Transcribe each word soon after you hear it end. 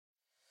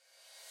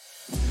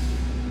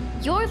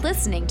You're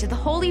listening to the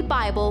Holy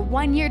Bible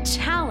 1-Year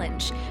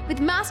Challenge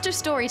with Master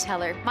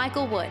Storyteller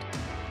Michael Wood,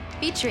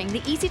 featuring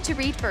the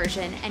easy-to-read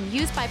version and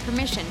used by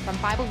permission from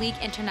Bible League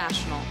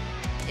International.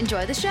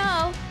 Enjoy the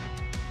show!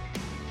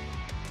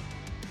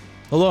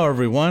 Hello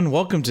everyone,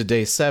 welcome to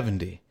day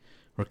 70.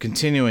 We're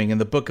continuing in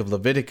the book of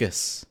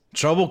Leviticus.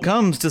 Trouble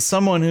comes to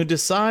someone who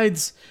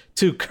decides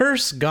to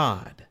curse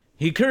God.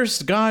 He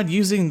cursed God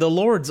using the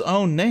Lord's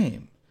own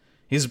name.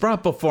 He's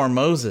brought before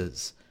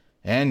Moses,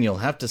 and you'll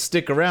have to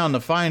stick around to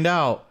find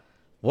out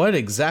what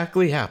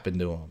exactly happened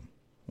to him.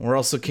 We're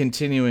also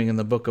continuing in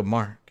the book of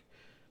Mark.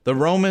 The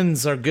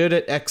Romans are good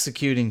at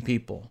executing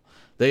people.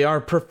 They are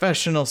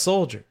professional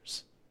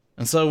soldiers.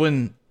 And so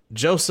when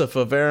Joseph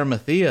of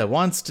Arimathea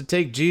wants to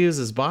take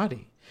Jesus'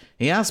 body,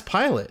 he asks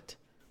Pilate.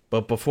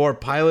 But before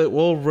Pilate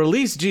will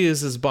release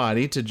Jesus'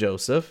 body to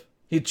Joseph,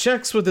 he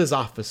checks with his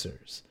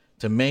officers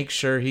to make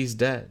sure he's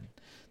dead.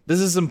 This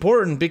is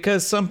important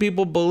because some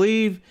people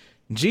believe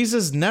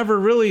Jesus never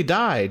really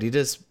died. He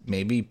just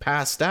maybe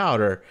passed out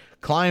or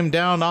climbed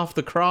down off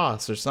the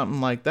cross or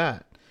something like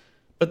that.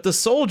 But the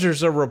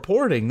soldiers are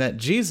reporting that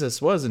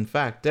Jesus was in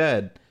fact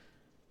dead.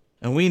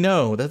 And we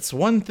know that's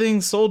one thing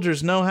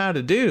soldiers know how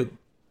to do,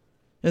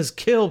 is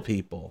kill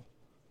people.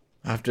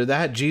 After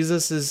that,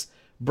 Jesus is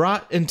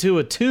brought into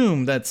a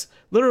tomb that's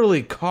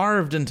literally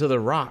carved into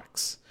the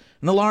rocks,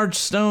 and a large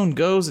stone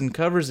goes and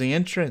covers the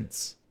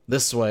entrance.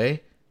 This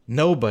way,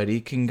 nobody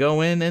can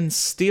go in and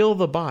steal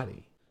the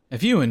body.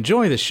 If you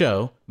enjoy the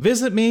show,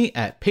 visit me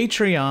at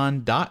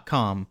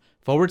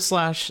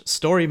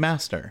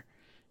patreon.com/storymaster.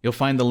 You'll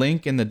find the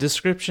link in the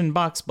description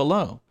box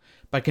below.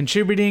 By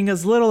contributing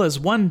as little as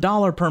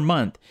 $1 per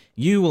month,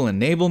 you will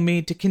enable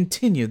me to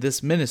continue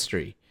this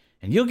ministry,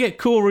 and you'll get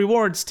cool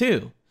rewards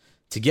too.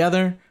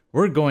 Together,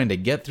 we're going to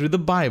get through the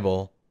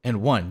Bible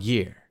in 1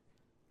 year.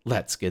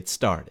 Let's get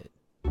started.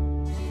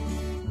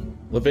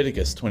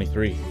 Leviticus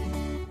 23.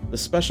 The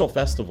special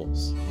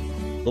festivals.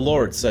 The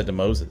Lord said to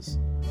Moses,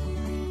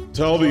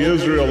 "Tell the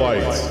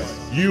Israelites,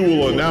 you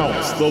will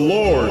announce the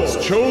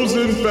Lord's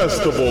chosen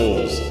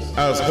festivals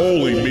as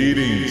holy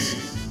meetings.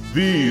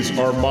 These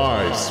are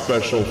my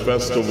special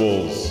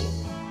festivals."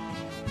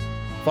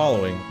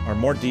 Following are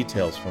more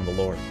details from the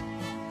Lord.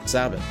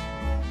 Sabbath.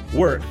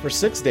 Work for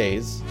 6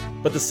 days,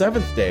 but the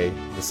seventh day,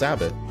 the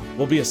Sabbath,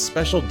 will be a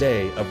special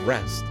day of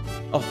rest,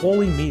 a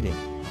holy meeting.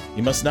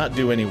 You must not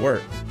do any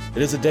work.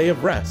 It is a day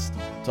of rest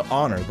to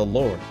honor the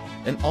Lord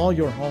in all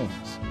your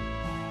homes.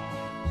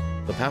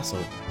 The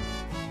Passover.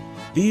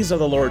 These are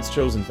the Lord's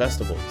chosen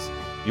festivals.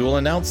 You will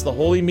announce the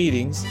holy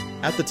meetings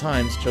at the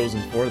times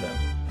chosen for them.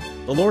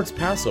 The Lord's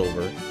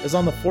Passover is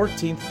on the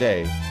 14th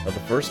day of the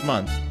first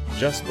month,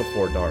 just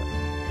before dark.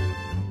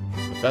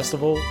 The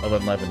Festival of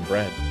Unleavened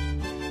Bread.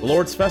 The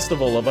Lord's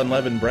Festival of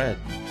Unleavened Bread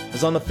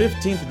is on the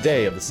 15th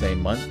day of the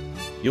same month.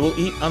 You will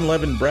eat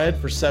unleavened bread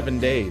for 7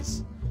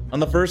 days. On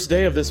the first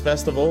day of this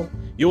festival,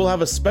 you will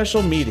have a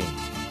special meeting.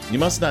 You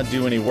must not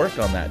do any work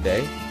on that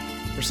day.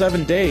 For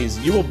 7 days,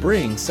 you will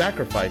bring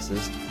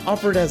sacrifices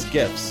offered as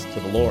gifts to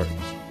the Lord.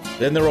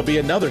 Then there will be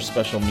another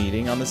special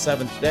meeting on the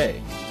 7th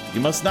day.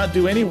 You must not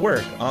do any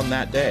work on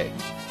that day.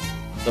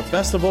 The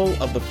Festival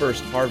of the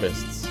First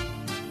Harvests.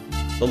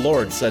 The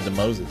Lord said to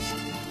Moses,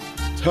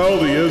 "Tell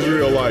the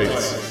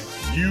Israelites,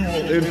 you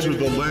will enter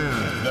the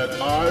land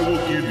that I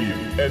will give you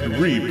and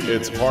reap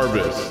its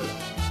harvest."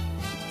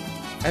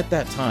 At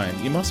that time,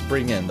 you must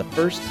bring in the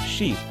first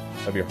sheaf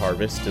of your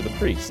harvest to the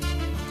priest.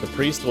 The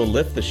priest will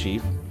lift the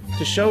sheaf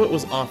to show it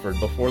was offered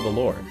before the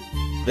Lord.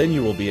 Then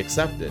you will be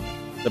accepted.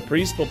 The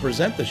priest will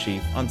present the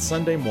sheaf on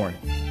Sunday morning.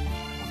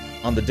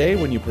 On the day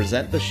when you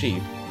present the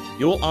sheaf,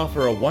 you will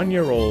offer a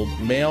 1-year-old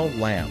male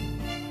lamb.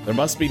 There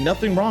must be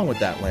nothing wrong with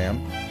that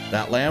lamb.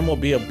 That lamb will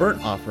be a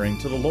burnt offering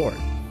to the Lord.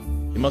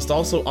 You must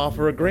also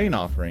offer a grain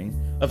offering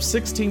of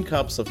 16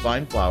 cups of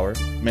fine flour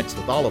mixed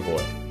with olive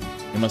oil.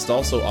 You must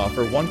also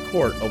offer 1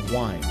 quart of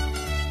wine.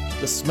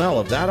 The smell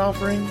of that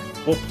offering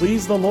will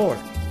please the Lord.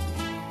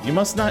 You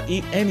must not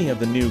eat any of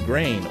the new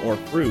grain or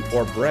fruit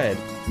or bread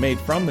made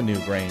from the new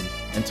grain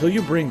until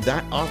you bring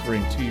that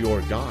offering to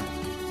your God.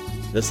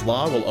 This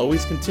law will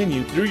always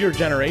continue through your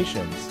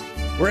generations,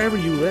 wherever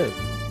you live.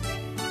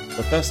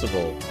 The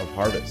Festival of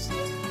Harvest.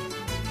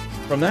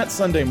 From that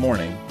Sunday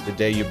morning, the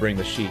day you bring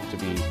the sheaf to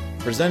be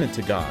presented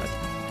to God,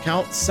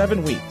 count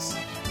 7 weeks.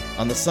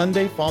 On the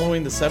Sunday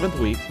following the 7th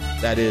week,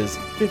 that is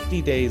 50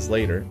 days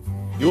later,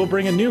 you will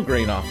bring a new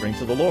grain offering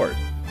to the Lord.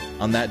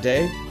 On that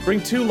day,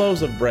 bring 2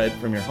 loaves of bread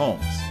from your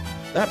homes.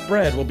 That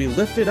bread will be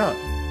lifted up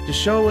to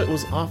show it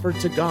was offered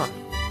to God.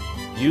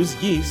 Use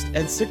yeast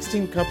and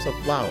 16 cups of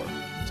flour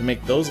to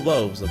make those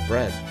loaves of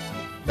bread.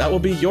 That will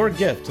be your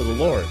gift to the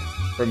Lord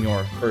from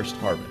your first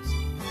harvest.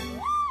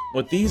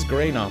 With these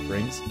grain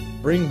offerings,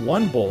 bring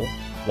 1 bull,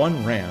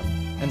 1 ram,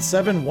 and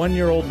 7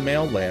 1-year-old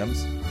male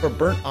lambs for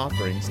burnt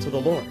offerings to the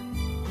Lord.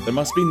 There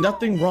must be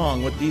nothing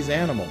wrong with these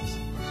animals.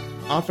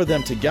 Offer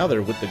them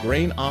together with the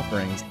grain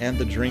offerings and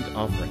the drink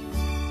offerings.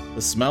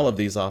 The smell of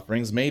these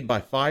offerings made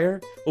by fire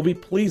will be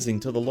pleasing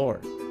to the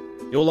Lord.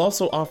 You will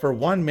also offer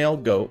 1 male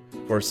goat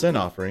for a sin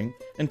offering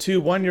and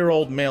 2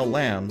 one-year-old male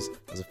lambs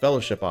as a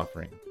fellowship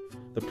offering.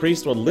 The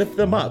priest will lift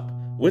them up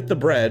with the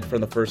bread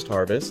from the first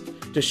harvest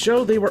to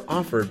show they were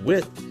offered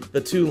with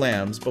the 2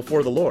 lambs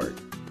before the Lord.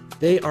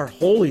 They are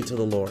holy to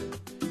the Lord.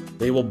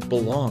 They will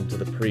belong to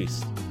the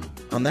priest.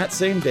 On that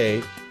same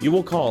day, you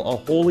will call a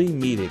holy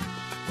meeting.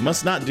 You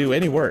must not do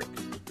any work.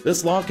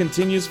 This law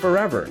continues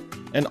forever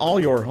in all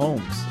your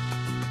homes.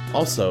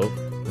 Also,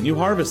 when you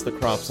harvest the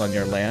crops on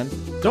your land,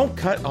 don't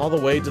cut all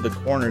the way to the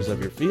corners of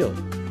your field.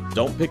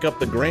 Don't pick up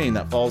the grain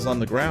that falls on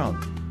the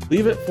ground.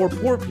 Leave it for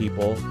poor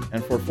people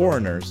and for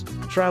foreigners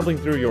traveling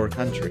through your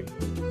country.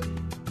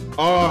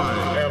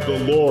 I am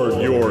the Lord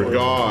your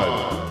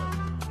God.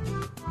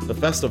 The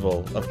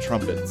Festival of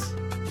Trumpets.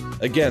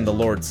 Again, the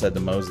Lord said to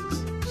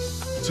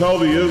Moses, Tell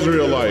the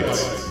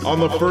Israelites, on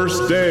the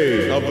first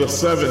day of the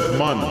 7th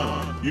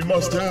month, you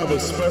must have a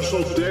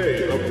special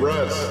day of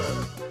rest.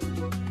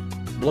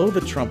 Blow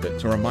the trumpet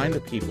to remind the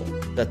people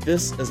that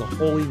this is a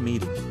holy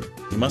meeting.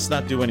 You must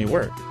not do any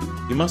work.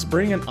 You must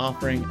bring an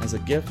offering as a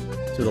gift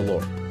to the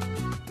Lord.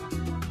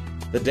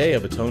 The Day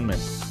of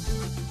Atonement.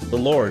 The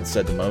Lord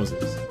said to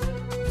Moses,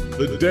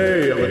 The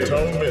Day of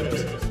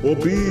Atonement will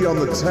be on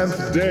the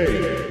 10th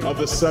day of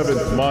the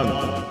 7th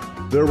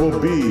month. There will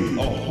be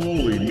a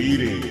holy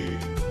meeting.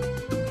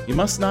 You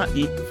must not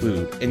eat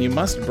food, and you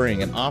must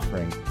bring an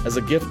offering as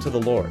a gift to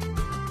the Lord.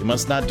 You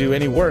must not do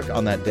any work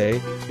on that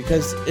day,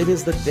 because it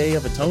is the Day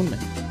of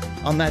Atonement.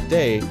 On that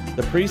day,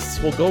 the priests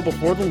will go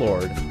before the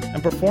Lord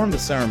and perform the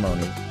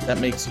ceremony that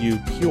makes you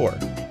pure.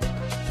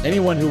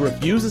 Anyone who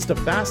refuses to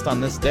fast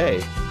on this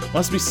day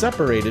must be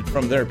separated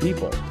from their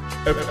people.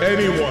 If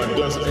anyone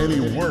does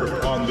any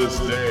work on this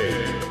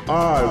day,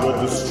 I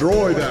will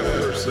destroy that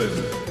person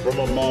from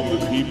among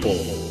the people.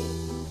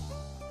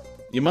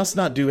 You must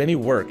not do any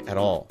work at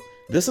all.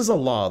 This is a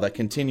law that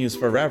continues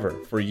forever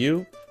for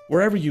you,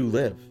 wherever you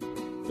live.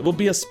 It will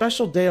be a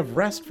special day of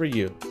rest for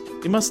you.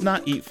 You must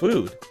not eat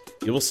food.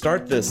 You will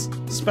start this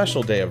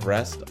special day of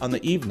rest on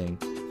the evening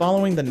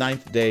following the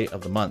 9th day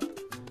of the month.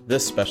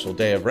 This special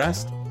day of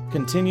rest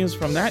continues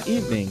from that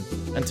evening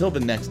until the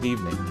next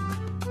evening.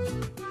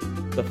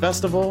 The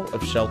Festival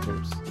of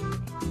Shelters.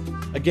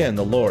 Again,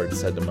 the Lord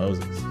said to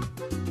Moses,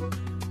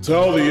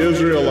 Tell the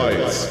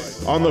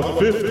Israelites, on the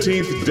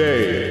 15th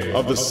day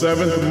of the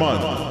 7th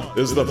month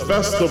is the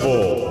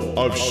Festival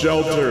of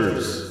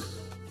Shelters.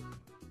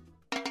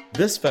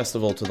 This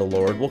festival to the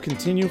Lord will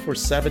continue for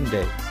 7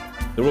 days.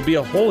 There will be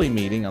a holy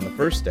meeting on the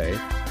first day.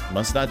 You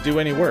must not do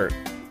any work.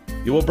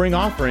 You will bring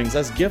offerings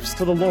as gifts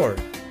to the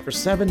Lord for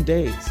 7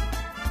 days.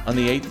 On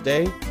the 8th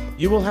day,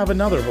 you will have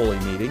another holy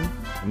meeting.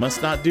 You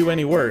must not do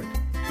any work.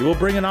 You will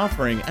bring an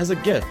offering as a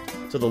gift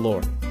to the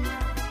Lord.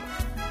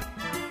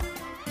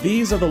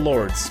 These are the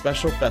Lord's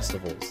special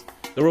festivals.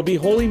 There will be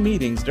holy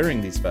meetings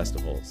during these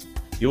festivals.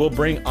 You will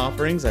bring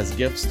offerings as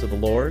gifts to the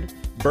Lord,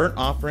 burnt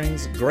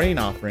offerings, grain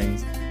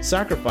offerings,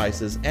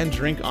 sacrifices, and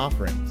drink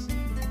offerings.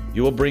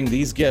 You will bring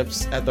these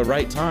gifts at the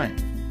right time.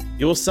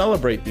 You will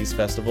celebrate these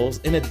festivals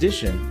in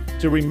addition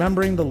to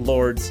remembering the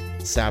Lord's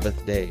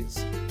Sabbath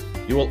days.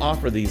 You will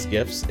offer these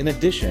gifts in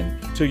addition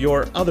to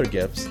your other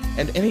gifts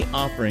and any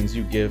offerings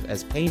you give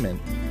as payment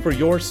for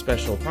your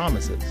special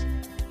promises.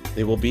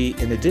 They will be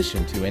in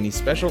addition to any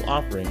special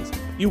offerings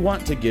you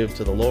want to give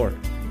to the Lord.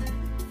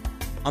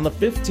 On the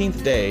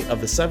 15th day of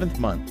the 7th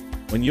month,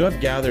 when you have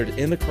gathered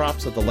in the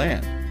crops of the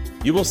land,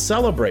 you will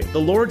celebrate the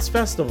Lord's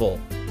festival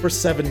for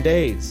 7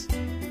 days.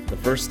 The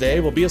first day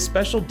will be a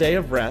special day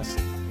of rest,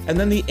 and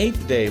then the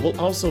 8th day will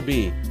also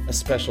be a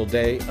special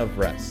day of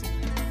rest.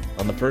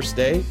 On the first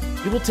day,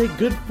 you will take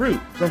good fruit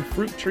from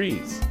fruit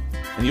trees,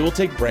 and you will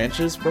take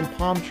branches from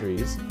palm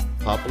trees,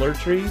 poplar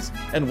trees,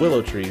 and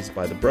willow trees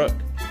by the brook.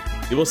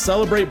 You will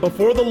celebrate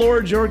before the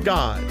Lord your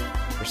God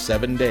for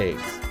 7 days.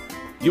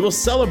 You will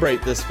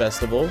celebrate this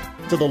festival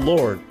to the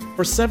Lord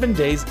for 7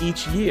 days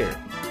each year.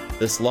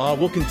 This law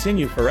will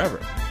continue forever.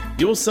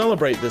 You will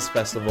celebrate this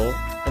festival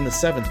in the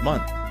 7th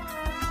month.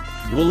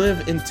 You will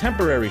live in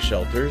temporary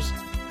shelters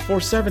for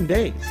 7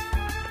 days.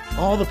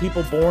 All the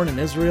people born in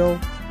Israel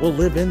will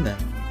live in them.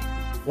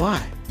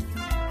 Why?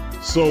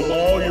 So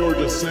all your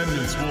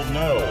descendants will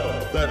know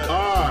that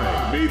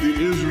I made the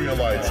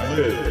Israelites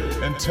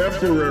live in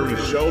temporary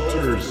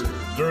shelters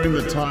during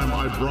the time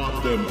I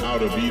brought them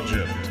out of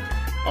Egypt.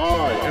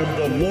 I am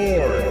the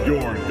Lord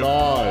your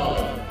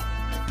God.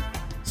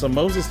 So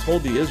Moses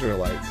told the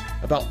Israelites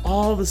about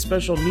all the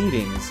special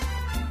meetings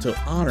to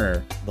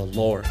honor the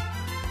Lord.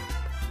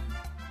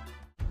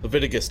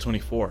 Leviticus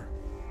 24,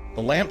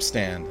 the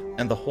lampstand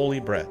and the holy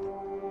bread.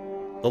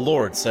 The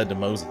Lord said to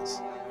Moses,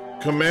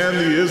 Command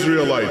the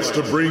Israelites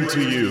to bring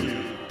to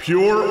you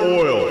pure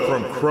oil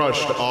from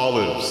crushed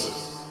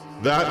olives.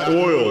 That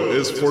oil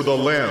is for the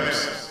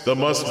lamps that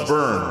must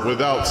burn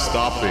without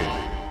stopping.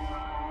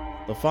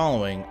 The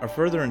following are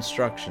further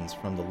instructions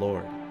from the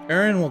Lord.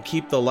 Aaron will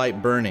keep the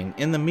light burning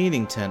in the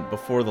meeting tent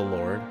before the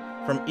Lord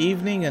from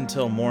evening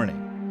until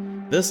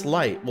morning. This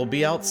light will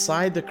be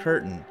outside the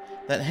curtain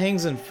that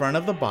hangs in front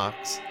of the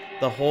box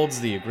that holds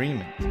the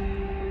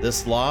agreement.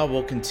 This law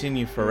will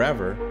continue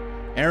forever.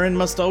 Aaron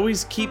must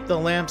always keep the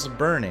lamps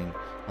burning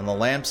on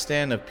the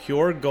lampstand of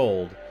pure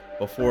gold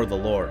before the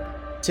Lord.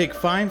 Take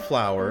fine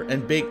flour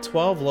and bake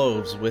 12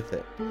 loaves with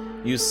it.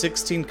 Use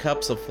 16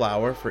 cups of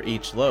flour for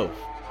each loaf.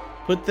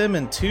 Put them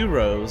in 2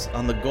 rows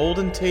on the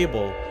golden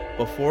table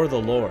before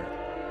the Lord.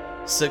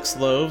 6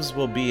 loaves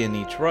will be in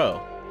each row.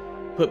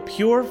 Put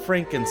pure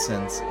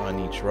frankincense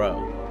on each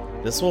row.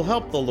 This will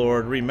help the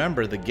Lord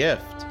remember the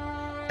gift.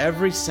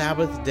 Every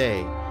Sabbath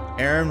day,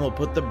 Aaron will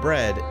put the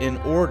bread in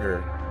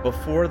order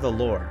before the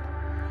Lord.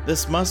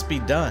 This must be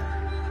done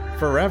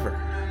forever.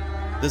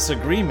 This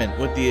agreement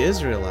with the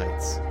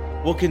Israelites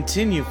will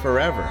continue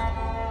forever.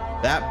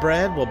 That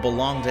bread will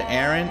belong to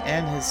Aaron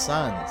and his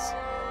sons.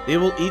 They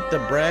will eat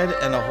the bread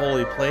in a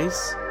holy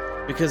place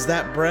because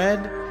that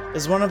bread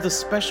is one of the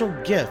special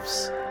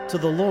gifts to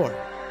the Lord.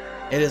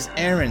 It is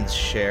Aaron's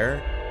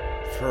share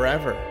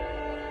forever.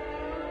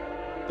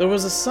 There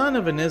was a son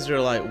of an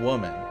Israelite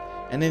woman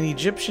and an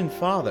Egyptian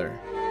father.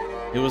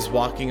 He was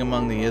walking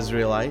among the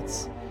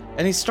Israelites,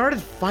 and he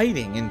started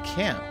fighting in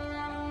camp.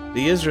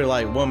 The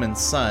Israelite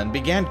woman's son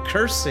began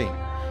cursing,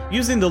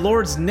 using the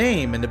Lord's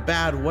name in a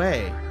bad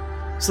way.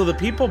 So the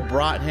people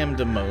brought him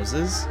to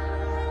Moses.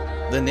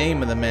 The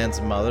name of the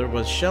man's mother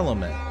was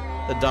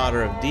Shelomith, the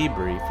daughter of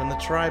Dibri from the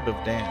tribe of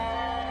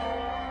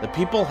Dan. The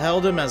people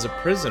held him as a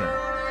prisoner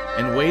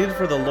and waited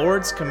for the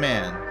Lord's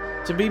command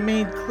to be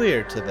made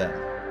clear to them.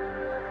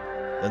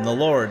 Then the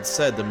Lord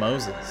said to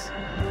Moses,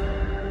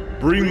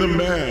 "Bring the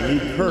man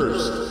who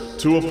cursed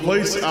to a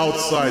place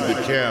outside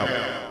the camp.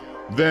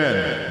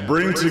 Then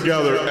bring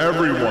together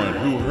everyone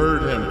who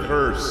heard him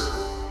curse.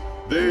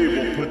 They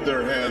will put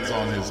their hands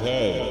on his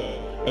head,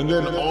 and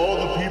then all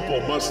the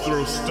people must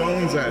throw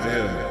stones at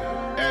him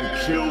and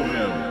kill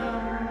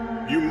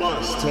him. You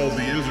must tell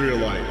the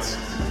Israelites,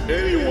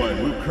 anyone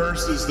who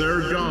curses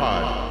their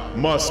God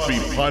must be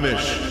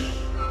punished.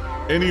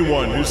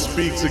 Anyone who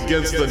speaks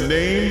against the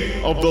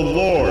name of the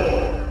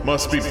Lord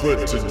must be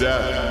put to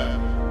death.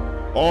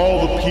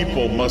 All the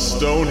people must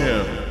stone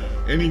him.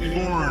 Any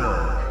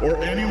foreigner or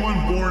anyone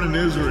born in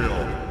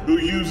Israel who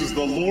uses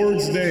the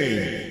Lord's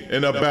name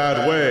in a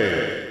bad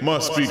way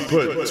must be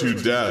put to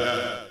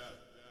death."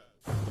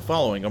 The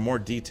following are more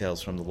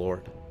details from the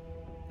Lord.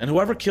 And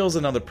whoever kills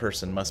another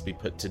person must be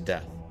put to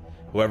death.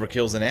 Whoever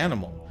kills an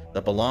animal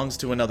that belongs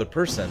to another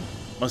person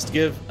must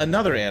give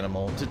another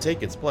animal to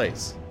take its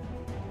place.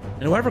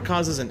 And whoever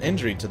causes an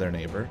injury to their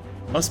neighbor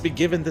must be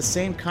given the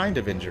same kind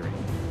of injury: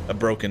 a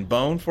broken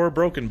bone for a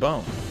broken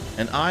bone,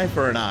 an eye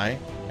for an eye,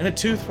 and a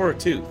tooth for a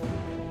tooth.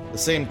 The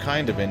same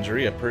kind of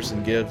injury a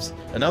person gives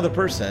another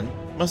person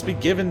must be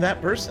given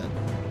that person.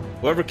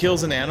 Whoever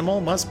kills an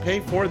animal must pay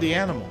for the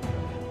animal,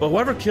 but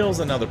whoever kills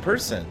another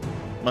person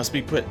must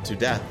be put to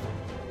death.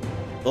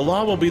 The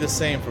law will be the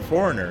same for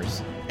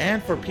foreigners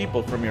and for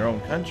people from your own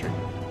country.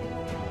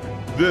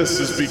 This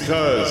is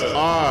because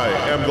I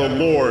am the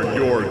Lord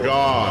your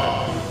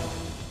God.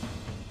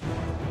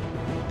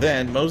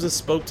 Then Moses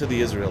spoke to the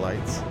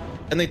Israelites,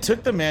 and they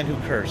took the man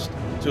who cursed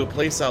to a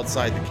place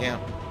outside the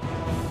camp.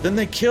 Then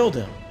they killed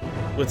him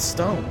with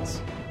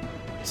stones.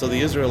 So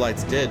the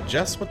Israelites did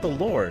just what the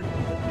Lord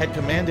had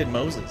commanded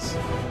Moses.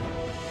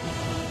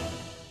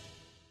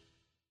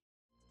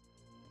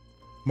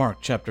 Mark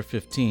chapter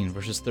 15,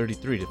 verses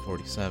 33 to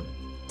 47.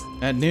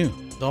 At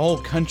noon, the whole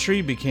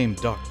country became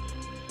dark.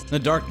 The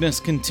darkness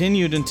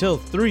continued until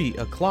 3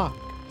 o'clock.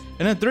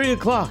 And at 3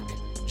 o'clock,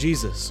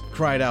 Jesus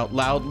cried out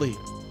loudly,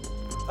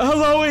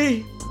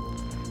 "Eloi,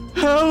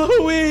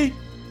 Eloi,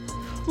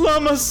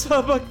 lama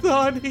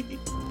sabachthani."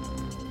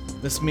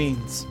 This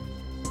means,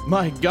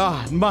 my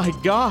God,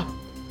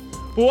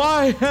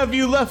 why have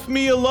you left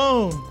me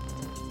alone?"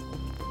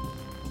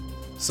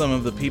 Some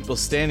of the people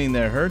standing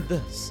there heard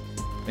this.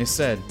 They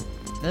said,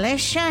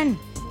 "Listen,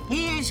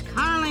 he is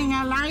calling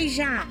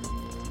Elijah."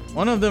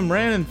 One of them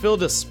ran and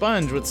filled a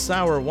sponge with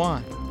sour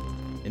wine,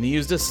 and he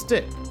used a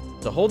stick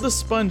to hold the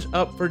sponge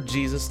up for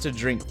Jesus to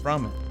drink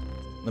from it.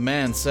 The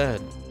man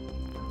said,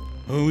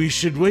 "We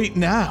should wait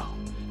now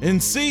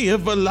and see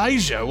if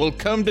Elijah will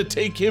come to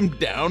take him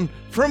down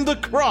from the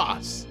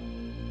cross."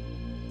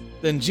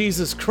 Then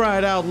Jesus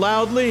cried out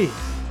loudly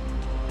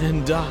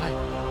and died.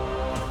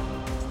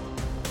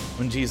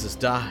 When Jesus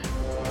died,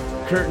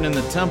 the curtain in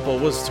the temple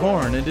was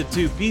torn into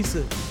 2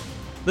 pieces.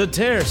 The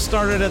tear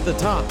started at the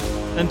top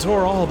and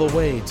tore all the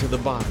way to the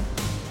bottom.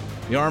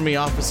 The army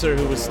officer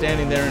who was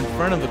standing there in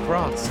front of the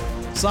cross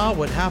saw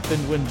what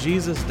happened when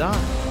Jesus died.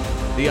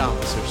 The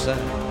officer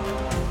said,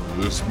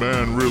 "This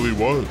man really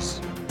was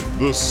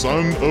the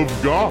Son of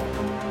God."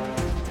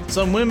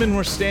 Some women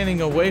were standing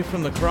away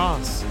from the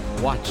cross,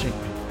 watching.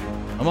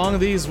 Among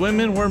these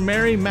women were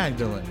Mary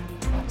Magdalene,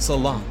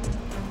 Salome,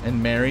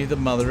 and Mary, the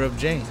mother of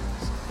James,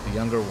 the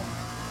younger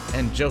one,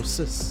 and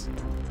Joseph.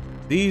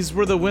 These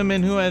were the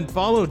women who had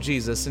followed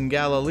Jesus in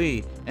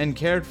Galilee and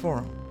cared for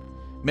him.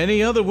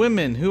 Many other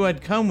women who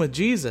had come with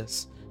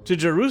Jesus to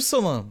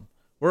Jerusalem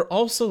were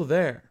also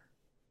there.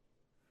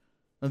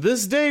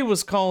 This day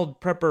was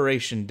called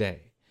Preparation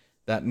Day.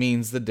 That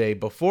means the day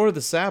before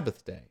the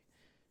Sabbath day.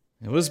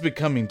 It was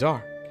becoming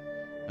dark.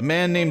 A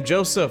man named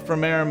Joseph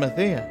from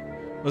Arimathea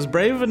was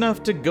brave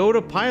enough to go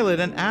to Pilate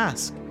and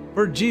ask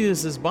for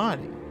Jesus'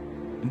 body.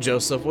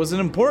 Joseph was an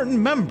important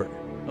member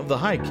of the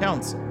High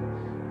Council.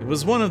 He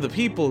was one of the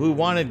people who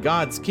wanted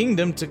God's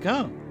kingdom to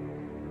come.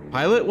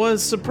 Pilate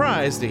was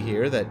surprised to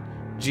hear that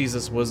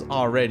Jesus was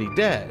already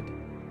dead,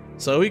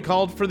 so he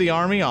called for the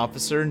army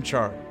officer in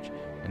charge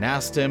and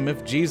asked him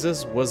if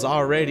Jesus was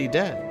already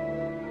dead.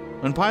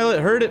 When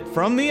Pilate heard it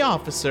from the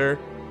officer,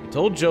 he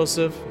told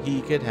Joseph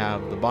he could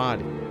have the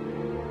body.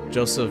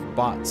 Joseph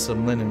bought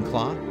some linen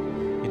cloth.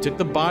 He took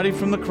the body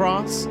from the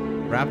cross,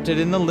 wrapped it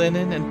in the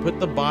linen, and put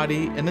the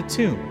body in a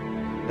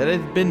tomb that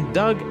had been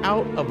dug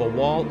out of a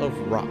wall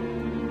of rock.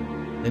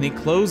 Then he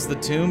closed the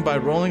tomb by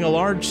rolling a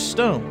large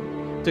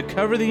stone to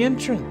cover the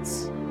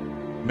entrance.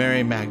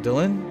 Mary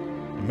Magdalene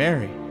and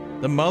Mary,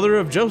 the mother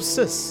of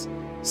Joseph,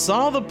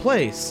 saw the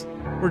place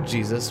where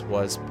Jesus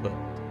was put.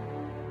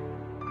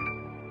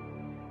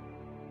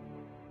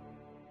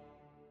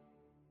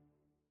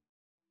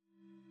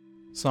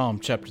 Psalm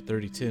chapter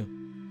 32,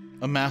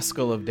 a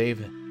Maskil of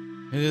David.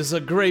 It is a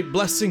great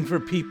blessing for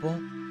people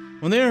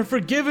when they are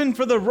forgiven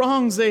for the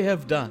wrongs they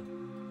have done,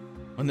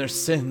 when their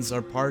sins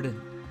are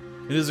pardoned.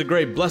 It is a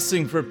great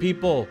blessing for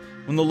people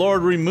when the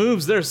Lord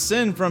removes their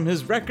sin from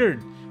his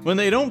record, when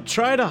they don't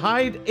try to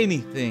hide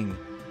anything.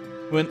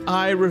 When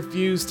I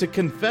refused to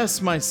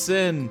confess my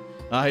sin,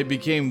 I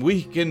became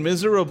weak and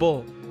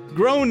miserable,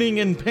 groaning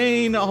in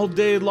pain all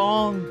day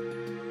long.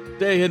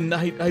 Day and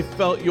night I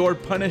felt your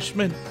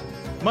punishment.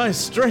 My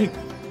strength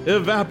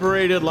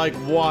evaporated like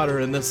water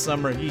in the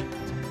summer heat.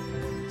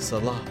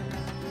 Selah.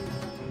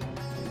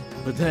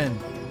 But then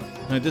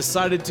I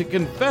decided to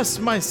confess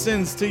my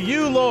sins to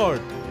you,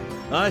 Lord.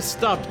 I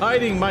stopped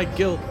hiding my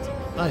guilt.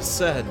 I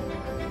said,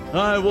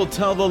 I will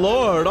tell the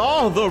Lord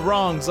all the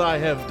wrongs I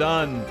have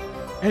done,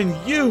 and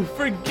you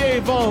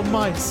forgave all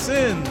my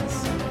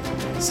sins.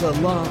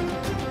 Selah.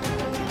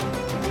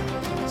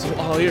 So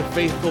all your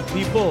faithful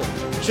people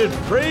should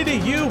pray to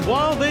you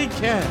while they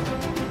can.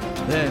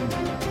 Then,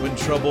 when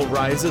trouble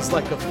rises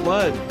like a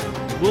flood,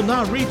 it will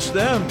not reach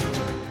them.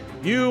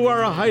 You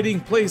are a hiding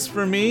place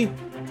for me.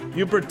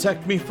 You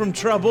protect me from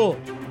trouble.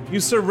 You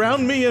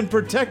surround me and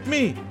protect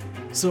me.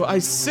 So I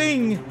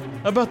sing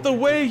about the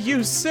way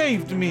you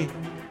saved me.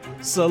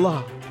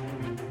 Selah.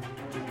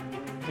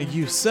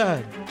 You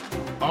said,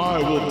 I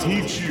will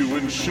teach you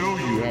and show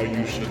you how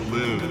you should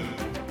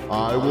live.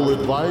 I will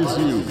advise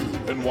you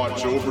and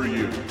watch over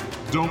you.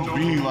 Don't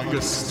be like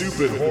a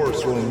stupid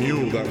horse or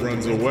mule that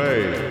runs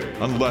away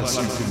unless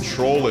you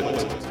control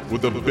it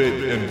with a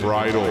bit and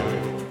bridle.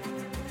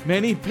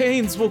 many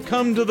pains will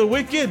come to the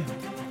wicked,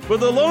 but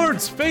the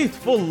Lord's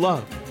faithful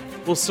love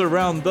will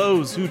surround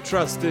those who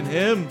trust in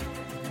him.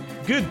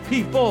 Good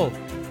people,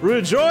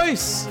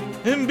 rejoice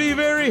and be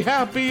very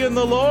happy in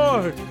the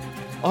Lord.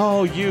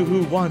 All you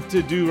who want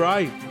to do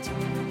right,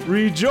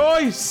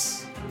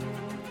 rejoice.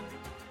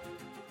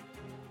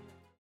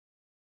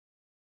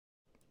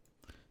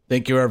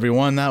 Thank you,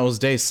 everyone. That was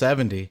day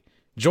 70.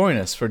 Join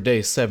us for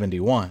day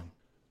 71.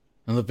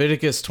 In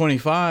Leviticus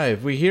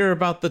 25, we hear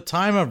about the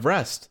time of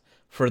rest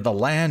for the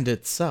land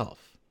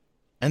itself.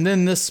 And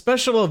then this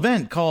special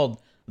event called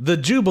the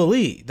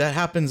Jubilee that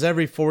happens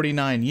every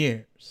 49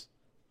 years.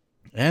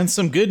 And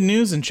some good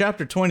news in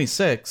chapter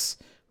 26.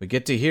 We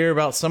get to hear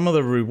about some of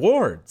the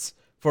rewards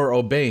for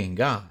obeying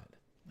God.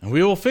 And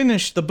we will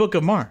finish the book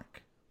of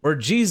Mark, where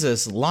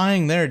Jesus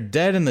lying there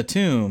dead in the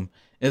tomb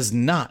is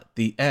not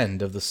the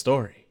end of the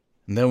story.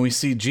 And then we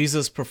see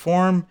Jesus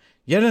perform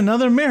yet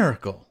another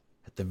miracle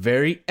at the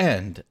very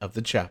end of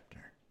the chapter.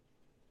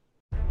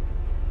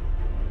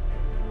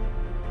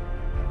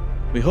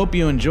 We hope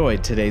you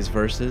enjoyed today's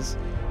verses.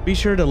 Be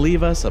sure to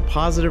leave us a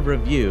positive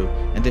review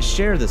and to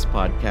share this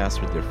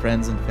podcast with your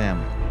friends and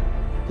family.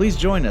 Please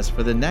join us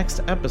for the next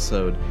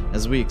episode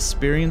as we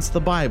experience the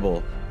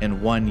Bible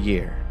in 1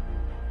 year.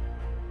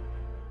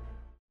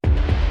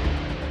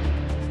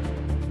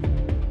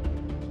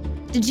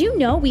 Did you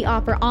know we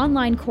offer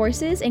online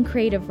courses in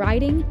creative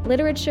writing,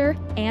 literature,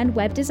 and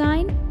web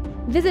design?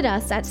 Visit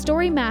us at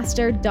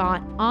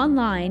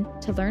storymaster.online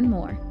to learn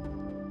more.